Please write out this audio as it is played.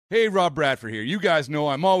Hey, Rob Bradford here. You guys know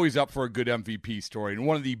I'm always up for a good MVP story, and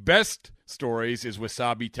one of the best stories is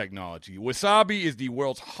Wasabi Technology. Wasabi is the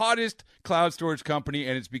world's hottest cloud storage company,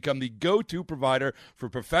 and it's become the go-to provider for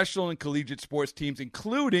professional and collegiate sports teams,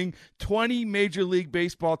 including 20 Major League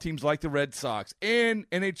Baseball teams like the Red Sox and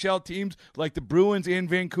NHL teams like the Bruins and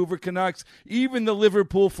Vancouver Canucks. Even the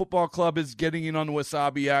Liverpool Football Club is getting in on the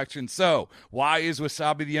Wasabi action. So, why is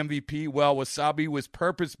Wasabi the MVP? Well, Wasabi was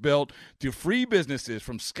purpose-built to free businesses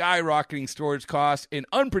from skyrocketing storage costs and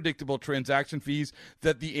unpredictable transaction fees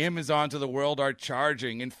that the Amazons of the world are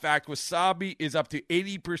charging. In fact, Wasabi is up to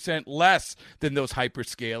 80% less than those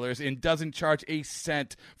hyperscalers and doesn't charge a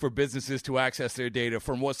cent for businesses to access their data.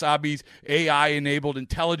 From Wasabi's AI-enabled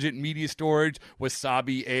intelligent media storage,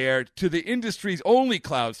 Wasabi Air, to the industry's only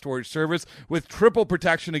cloud storage service with triple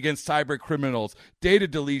protection against cyber criminals, data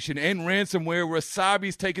deletion, and ransomware,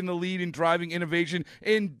 Wasabi's taken the lead in driving innovation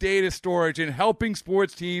in data storage and helping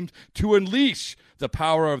sports teams to unleash the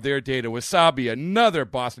power of their data. Wasabi, another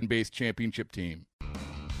Boston-based championship team.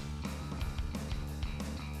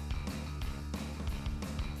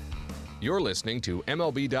 You're listening to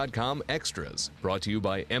MLB.com Extras, brought to you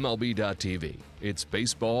by MLB.tv. It's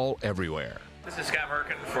baseball everywhere. This is Scott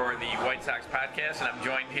Merkin for the White Sox podcast, and I'm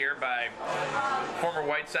joined here by former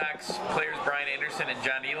White Sox players Brian Anderson and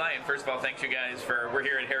John Eli. And first of all, thanks you guys we're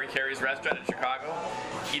here at Harry Carey's restaurant in Chicago,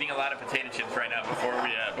 eating a lot of potato chips right now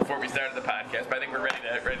before we started the podcast. But I think we're ready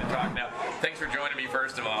to talk now. Thanks for joining me,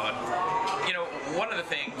 first of all. One of the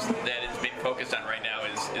things that is being focused on right now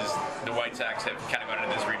is the White Sox have kind of gone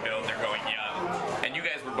into this rebuild. They're going young, and you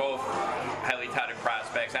guys were both highly touted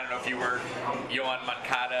prospects. I don't know if you were Yoan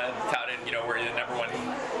Moncada touted, were you the number one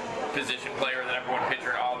position player, the number one pitcher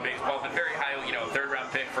in all of baseball, but very high, third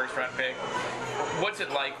round pick, first round pick. What's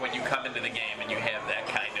it like when you come into the game and you have that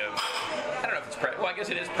kind of, I don't know if it's I guess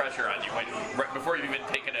it is pressure on you right before you've even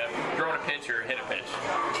thrown a pitch or hit a pitch?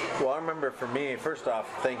 Well, I remember for me, first off,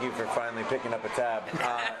 thank you for finally picking up a tab.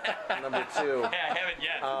 Number two. Yeah, I haven't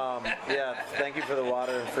yet. Thank you for the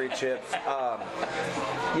water and free chips.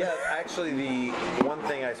 Actually, the one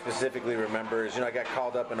thing I specifically remember is, I got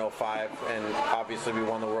called up in 2005, and obviously we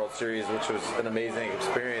won the World Series, which was an amazing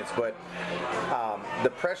experience, but the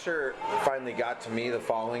pressure finally got to me the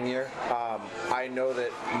following year. I know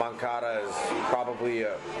that Moncada is probably,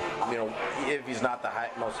 if he's not the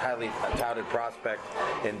most highly touted prospect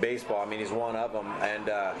in baseball, he's one of them, and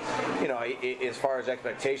as far as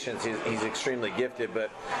expectations, he's extremely gifted, but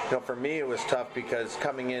for me it was tough because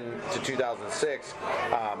coming into 2006,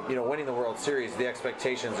 winning the World Series, the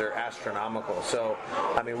expectations are astronomical. So,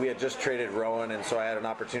 we had just traded Rowan, and so I had an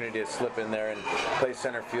opportunity to slip in there and play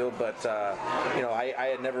center field, but I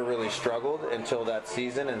had never really struggled until that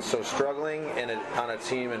season, and so struggling on a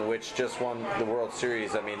team in which just won the World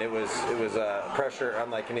Series, it was pressure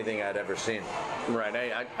unlike anything I'd ever seen. Right,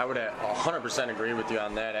 I would 100% agree with you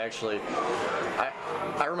on that. Actually,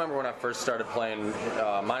 I remember when I first started playing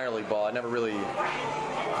minor league ball, I never really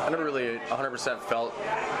 100% felt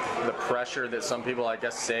the pressure that some people, I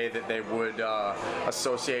guess, say that they would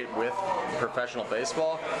associate with professional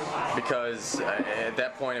baseball, because at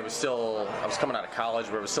that point I was coming out of college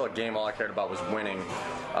where it was still a game all I cared about was winning.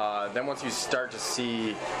 Then once you start to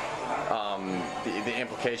see the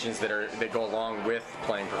implications that go along with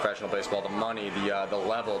playing professional baseball, the money, the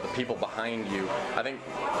level, the people behind you, I think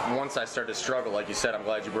once I started to struggle, like you said, I'm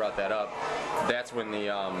glad you brought that up, that's when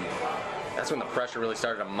the pressure really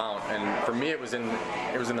started to mount. And for me, it was in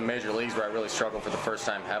the major leagues where I really struggled for the first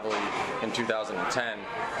time heavily in 2010.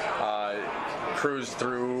 Cruised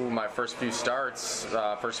through my first few starts,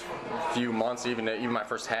 first few months, even my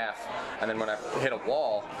first half, and then when I hit a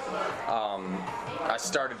wall, I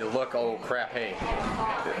started to look, oh crap, hey,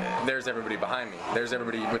 there's everybody behind me. There's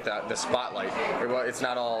everybody with the spotlight. It's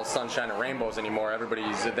not all sunshine and rainbows anymore.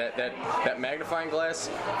 Everybody's that magnifying glass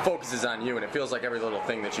focuses on you, and it feels like every little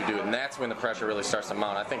thing that you do, and that's when the pressure really starts to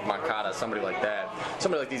mount. I think Moncada, somebody like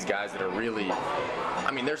these guys that are really,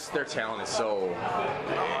 their talent is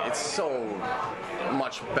so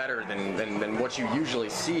much better than what you usually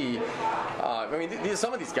see.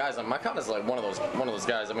 Some of these guys, Moncada's like one of those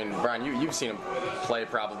guys. Brian, you've seen him play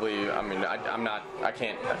probably. I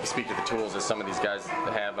can't speak to the tools that some of these guys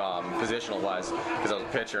have positional wise, because I was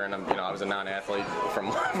a pitcher and I was a non-athlete from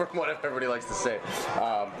what everybody likes to say.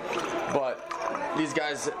 But these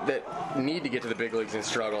guys that need to get to the big leagues and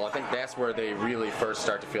struggle, I think that's where they really first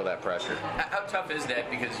start to feel that pressure. How tough is that?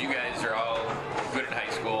 Because you guys are all good in high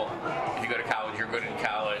school. If you go to college, you're good in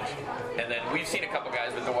college. And then we've seen a couple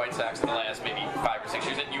guys with the White Sox in the last maybe 5 or 6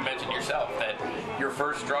 years, and you mentioned yourself that your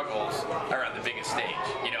first struggles are on the biggest stage.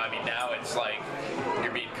 Now it's like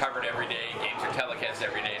you're being covered every day, games are telecast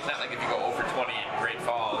every day. It's not like if you go 0 for 20 in Great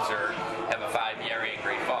Falls or have a 5 ERA in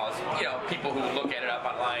Great Falls, people who look at it up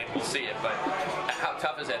online will see it. But how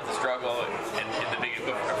tough is that to struggle in the biggest?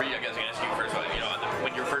 For you, I guess I can ask you first.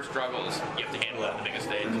 When your first struggles, you have to handle it on the biggest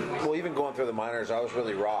stage. Well, even going through the minors, I was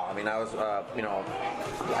really raw. I mean, I was,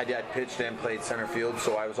 I pitched and played center field,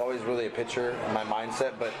 so I was always really a pitcher in my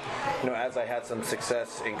mindset. But as I had some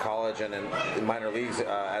success in college and in minor leagues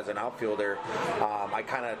as an outfielder,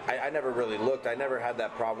 I never really looked. I never had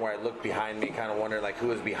that problem where I looked behind me, kind of wondering like who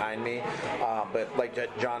was behind me. But like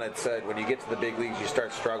John had said, when you get to the big leagues, you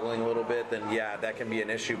start struggling a little bit. Then yeah, that can be an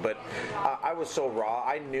issue. But I was so raw.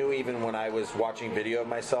 I knew even when I was watching video of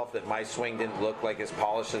myself that my swing didn't look like as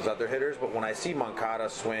polished as other hitters. But when I see Moncada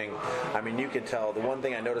swing, I mean, you can tell. The one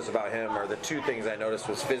thing I noticed about him, or the two things I noticed,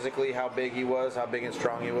 was physically how big he was, how big and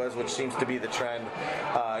strong he was, which seems to be the trend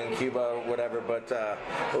in Cuba or whatever. But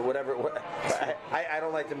whatever, I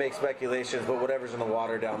don't like to make speculations, but whatever's in the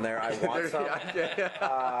water down there, I want some.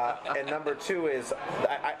 And number two is,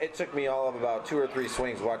 it took me all of about 2 or 3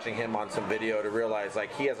 swings watching him on some video to realize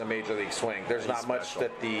like he has a major league swing. There's not much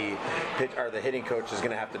that the hitting coach is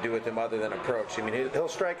going to have to do with him other than approach. I mean, he'll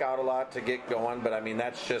strike out a lot to get going, but I mean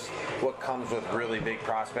that's just what comes with really big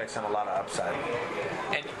prospects and a lot of upside.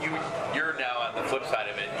 And you're now on the flip side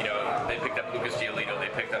of it. They picked up Lucas Giolito, they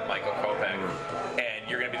picked up Michael Kopech, and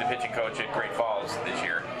you're going to be the pitching coach at Great Falls this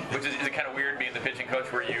year. Which is it kind of weird being the pitching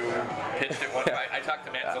coach where you pitched at one time? I talked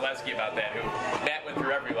to Matt Zaleski about that. Matt went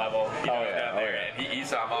through every level, down there, and he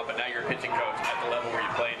saw him up, and now you're a pitching coach at the level where you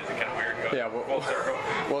played. Is it kind of weird?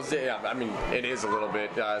 I mean, it is a little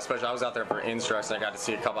bit. Especially, I was out there for Instructs, and I got to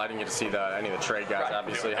see a couple. I didn't get to see any of the trade guys,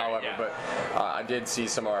 obviously. However, but I did see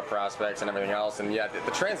some of our prospects and everything else. And yeah,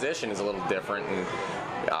 the transition is a little different. And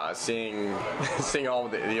seeing all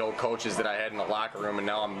the old coaches that I had in the locker room, and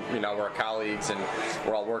now we're colleagues and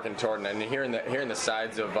we're all working toward, and hearing the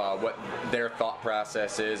sides of what their thought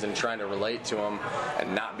process is and trying to relate to them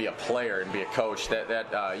and not be a player and be a coach.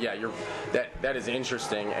 That is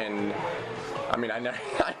interesting. And I mean, I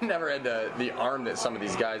never had the arm that some of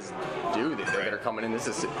these guys do that are coming in.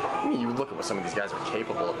 You look at what some of these guys are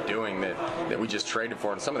capable of doing that we just traded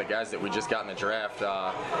for, and some of the guys that we just got in the draft.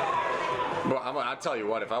 Well, I'll tell you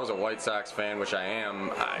what. If I was a White Sox fan, which I am,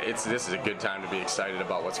 this is a good time to be excited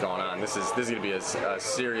about what's going on. This is going to be a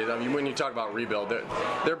serious. I mean, when you talk about rebuild,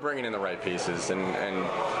 they're bringing in the right pieces, and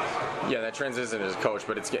yeah, that transition as a coach.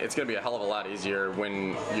 But it's going to be a hell of a lot easier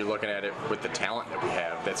when you're looking at it with the talent that we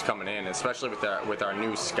have that's coming in, especially with our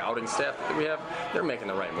new scouting staff that we have. They're making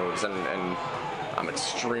the right moves, and I'm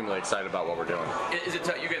extremely excited about what we're doing. Is it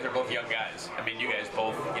tough? You guys are both young guys. I mean, you guys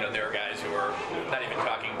both, there are guys who are not even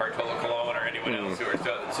talking Bartolo Colon or anyone else who are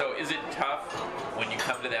still. So is it tough when you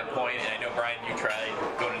come to that point? And I know, Brian, you tried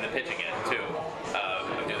going into pitching end too.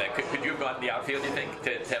 Do that. Could you have gone to the outfield, you think,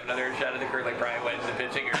 to have another shot at the career like Brian went into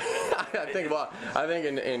pitching? Or I think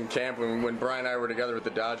in camp when Brian and I were together with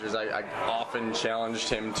the Dodgers, I often challenged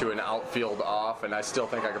him to an outfield off, and I still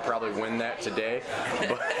think I could probably win that today.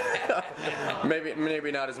 But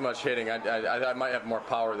maybe not as much hitting. I might have more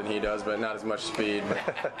power than he does, but not as much speed.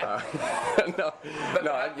 I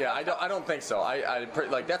don't think so.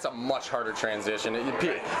 That's a much harder transition.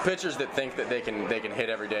 Pitchers that think that they can hit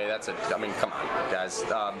every day. Come on, guys.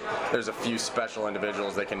 There's a few special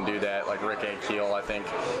individuals that can do that, like Rick Akeel, I think,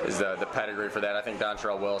 is the pedigree for that. I think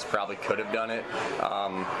Dontrelle Willis probably could have done it.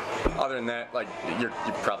 Other than that, you're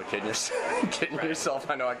probably kidding yourself.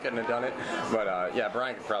 I know I couldn't have done it, but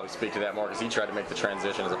Brian could probably speak to that more because he tried to make the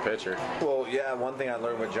transition as a pitcher. Well, yeah, one thing I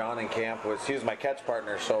learned with John in camp was he was my catch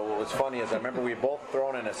partner. So what was funny is I remember we both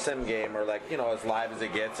thrown in a sim game, or as live as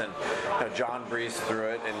it gets, and John breezed through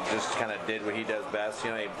it and just kind of did what he does best.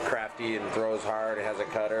 He's crafty and throws hard, has a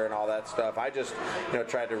cutter and all that stuff. I just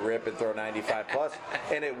tried to rip and throw 95 plus,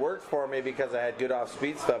 and it worked for me because I had good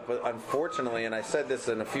off-speed stuff. But unfortunately, and I said this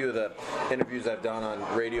in a few of the interviews I've done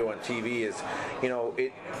on radio and TV, is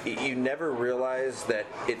you never realize that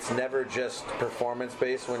it's never just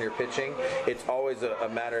performance-based when you're pitching. It's always a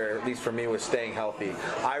matter, at least for me, with staying healthy.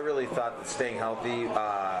 I really thought that staying healthy,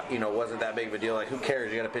 wasn't that big of a deal. Like, who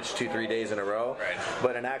cares? You're going to pitch 2-3 days in a row. Right.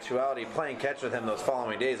 But in actuality, playing catch with him those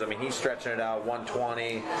following days, I mean, he's stretching it out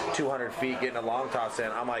 120, 200 feet, getting a long toss in.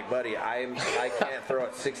 I'm like, buddy, I can't throw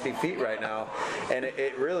it 60 feet right now. And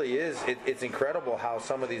it really is. It's incredible how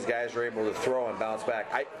some of these guys are able to throw and bounce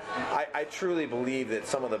back. I truly believe that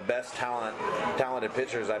some of the best talented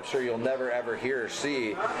pitchers I'm sure you'll never ever hear or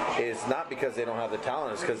see is not because they don't have the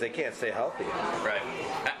talent, it's because they can't stay healthy. Right.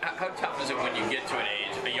 How tough is it when you get to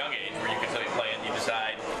a young age, where you can still be playing, you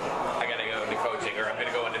decide, I got to go into coaching, or I'm going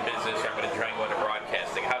to go into business, or I'm going to try and go into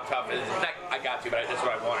broadcasting? How tough is it? I got to, but that's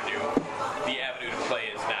what I want to do. The avenue to play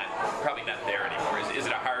is probably not there anymore. Is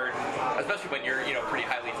it a hard, especially when you're pretty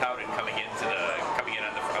highly touted coming in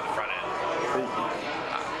on the front end?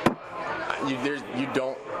 You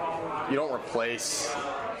don't replace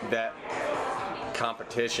that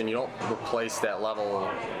competition. You don't replace that level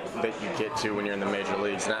that you get to when you're in the major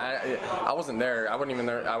leagues. And I wasn't there. I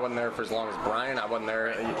wasn't there for as long as Brian. I wasn't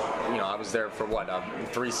there. I was there for what,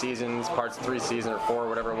 3 seasons, parts of 3 seasons or 4,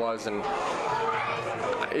 whatever it was, and.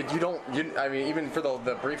 Even for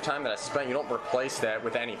the brief time that I spent, you don't replace that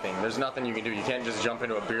with anything. There's nothing you can do. You can't just jump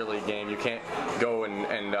into a beer league game. You can't go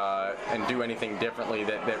and do anything differently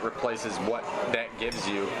that replaces what that gives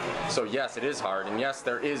you. So yes, it is hard, and yes,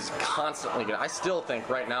 there is constantly. I still think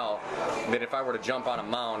right now that if I were to jump on a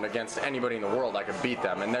mound against anybody in the world, I could beat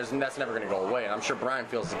them, and that's never going to go away. And I'm sure Brian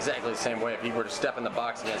feels exactly the same way. If he were to step in the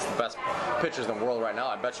box against the best pitchers in the world right now,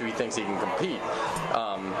 I bet you he thinks he can compete.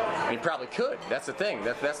 And he probably could. That's the thing.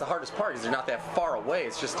 That's the hardest part, is they're not that far away.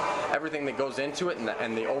 It's just everything that goes into it,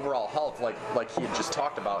 and the overall health, like he had just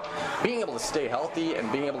talked about. Being able to stay healthy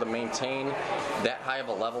and being able to maintain that high of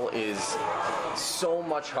a level is so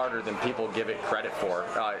much harder than people give it credit for.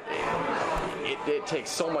 It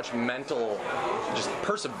takes so much mental, just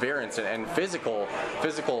perseverance and physical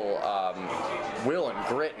will and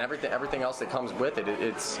grit and everything else that comes with it.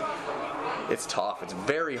 It's tough. It's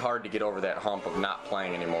very hard to get over that hump of not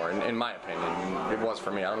playing anymore, in my opinion. It was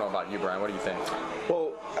for me. I don't know about you, Brian. What do you think?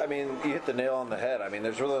 Well, you hit the nail on the head.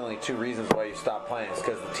 There's really only 2 reasons why you stop playing. It's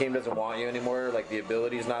because the team doesn't want you anymore, like the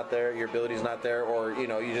ability's not there, your ability's not there, or,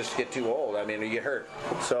 you just get too old. You get hurt.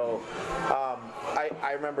 So,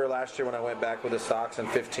 I remember last year when I went back with the Sox in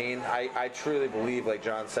 15, I truly believe, like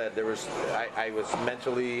John said, I was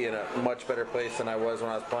mentally in a much better place than I was when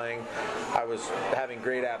I was playing. I was having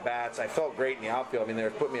great at-bats. I felt great in the outfield. They were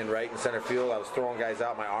putting me in right and center field. I was throwing guys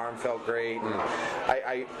out. My arm felt great. And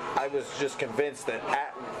I was just convinced that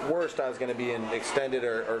at worst I was going to be in extended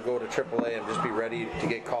or go to AAA and just be ready to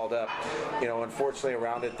get called up. Unfortunately, I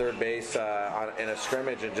rounded third base in a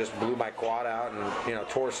scrimmage and just blew my quad out and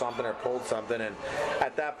tore something or pulled something. And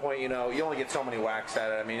at that point, you only get so many whacks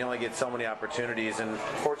at it. You only get so many opportunities. And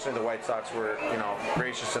fortunately, the White Sox were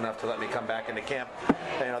gracious enough to let me come back into camp.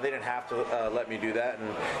 They didn't have to let me do that. And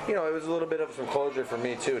it was a little bit of some closure for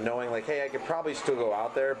me too, knowing like, hey, I could probably still go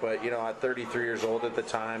out there, but at 33 years old at the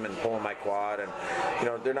time and pulling my quad, and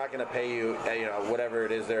they're not going to pay you whatever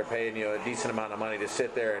it is they're paying you, a decent amount of money to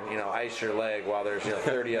sit there and ice your leg while there's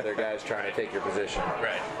 30 other guys trying to take your position.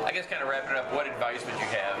 Right. I guess kind of wrapping it up, what advice would you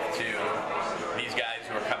have to these guys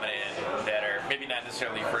who are coming in that are maybe not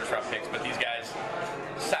necessarily first round picks, but these guys,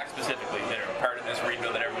 Sox specifically, that are part of this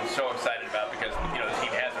rebuild that everyone's so excited about because the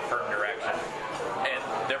team has a firm direction, and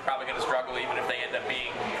they're probably going to struggle even if they end up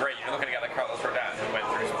being great. You're looking at a guy like Carlos Rodon, who went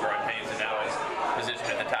through some growing pains and now is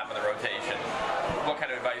positioned at the top of the rotation. What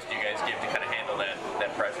kind of advice do you guys give to kind of handle that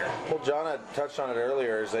pressure? Well, John had touched on it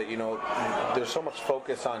earlier, is that there's so much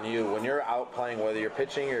focus on you when you're out playing, whether you're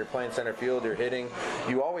pitching or you're playing center field, you're hitting.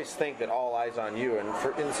 You always think that all eyes on you, and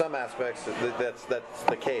in some aspects that's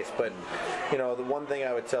the case. But the one thing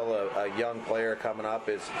I would tell a young player coming up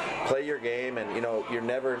is play your game, and you're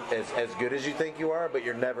never as good as you think you are, but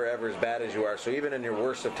you're never ever as bad as you are. So even in your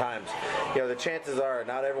worst of times, the chances are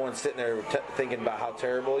not everyone's sitting there thinking about how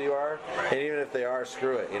terrible you are, and even if they are,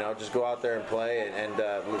 screw it. Just go out there and play and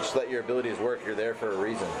just let your abilities work. You're there for a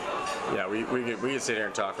reason. Yeah, we could sit here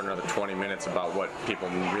and talk for another 20 minutes about what people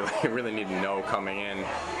really need to know coming in.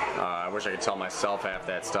 I wish I could tell myself half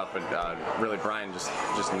that stuff, but really Brian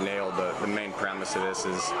just nailed the main premise of this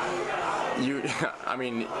is you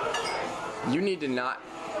need to not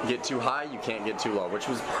get too high, you can't get too low, which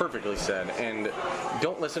was perfectly said. And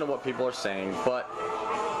don't listen to what people are saying, but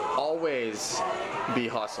always be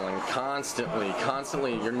hustling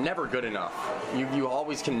constantly. You're never good enough. You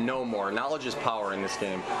always can know more. Knowledge is power in this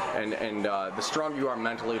game, and the stronger you are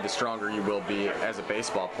mentally, the stronger you will be as a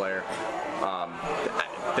baseball player.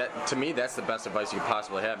 That to me, that's the best advice you could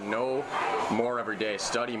possibly have. Know more every day,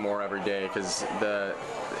 study more every day, because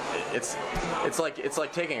it's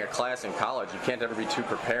like taking a class in college. You can't ever be too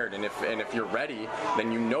prepared, and if you're ready,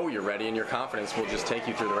 then you're ready, and your confidence will just take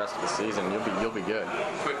you through the rest of the season. You'll be good.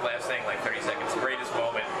 Quick last thing, like 30 seconds. Greatest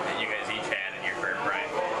moment that you guys each had in your career, Brian?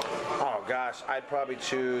 Oh gosh, I'd probably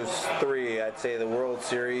choose 3. I'd say the World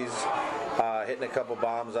Series, hitting a couple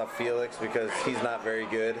bombs off Felix because he's not very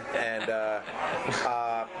good, and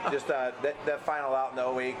just that final out in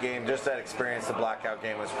the 08 game, just that experience, the blackout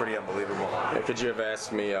game was pretty unbelievable. Yeah, could you have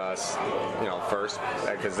asked me, first?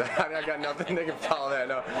 Because I got nothing that can follow that.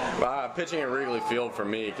 No, pitching at Wrigley Field for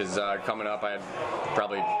me, because coming up I had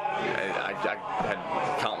probably I had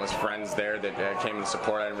countless friends there that came to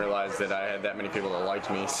support. I didn't realize that I had that many people that liked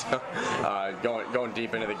me. So going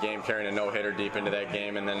deep into the game, carrying a no-hitter deep into that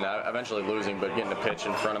game, and then eventually losing, but getting to pitch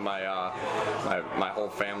in front of my whole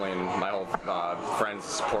family and my whole friends,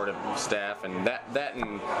 supportive staff, and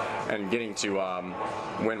and getting to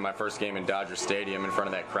win my first game in Dodger Stadium in front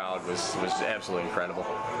of that crowd was absolutely incredible.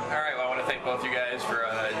 All right, well, I want to thank both you guys for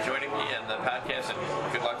joining me in the podcast, and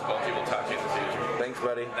good luck to both of you. We'll talk to you in the future. Thanks,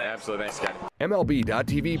 buddy. Absolutely. Thanks, Scott.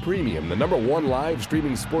 MLB.tv Premium, the #1 live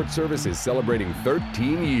streaming sports service, is celebrating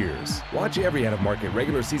 13 years. Watch every out-of-market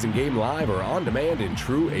regular season game live or on demand in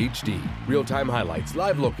true HD. Real-time highlights,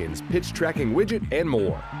 live look-ins, pitch tracking widget, and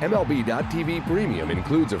more. MLB.tv Premium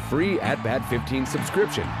includes a free At-Bat 15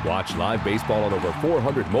 subscription. Watch live baseball on over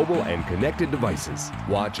 400 mobile and connected devices.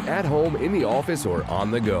 Watch at home, in the office, or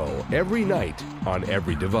on the go every night on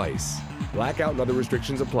every device. Blackout and other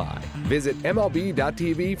restrictions apply. Visit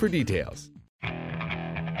MLB.tv for details.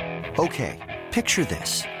 Okay, picture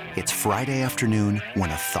this. It's Friday afternoon when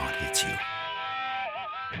a thought hits you.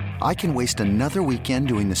 I can waste another weekend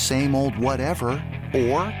doing the same old whatever,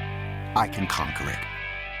 or I can conquer it.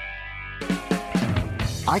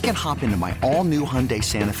 I can hop into my all-new Hyundai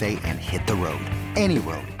Santa Fe and hit the road. Any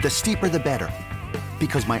road. The steeper, the better.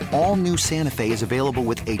 Because my all-new Santa Fe is available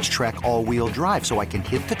with H-Track all-wheel drive, so I can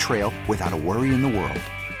hit the trail without a worry in the world.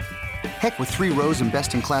 Heck, with 3 rows and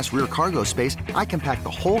best-in-class rear cargo space, I can pack the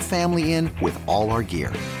whole family in with all our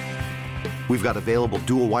gear. We've got available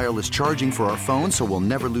dual wireless charging for our phones, so we'll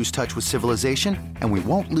never lose touch with civilization, and we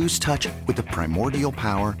won't lose touch with the primordial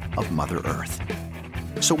power of Mother Earth.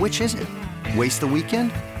 So which is it? Waste the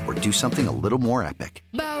weekend or do something a little more epic?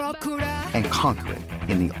 And conquer it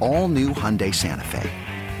in the all-new Hyundai Santa Fe.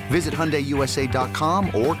 Visit HyundaiUSA.com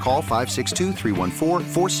or call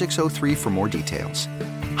 562-314-4603 for more details.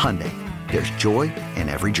 Hyundai, there's joy in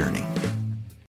every journey.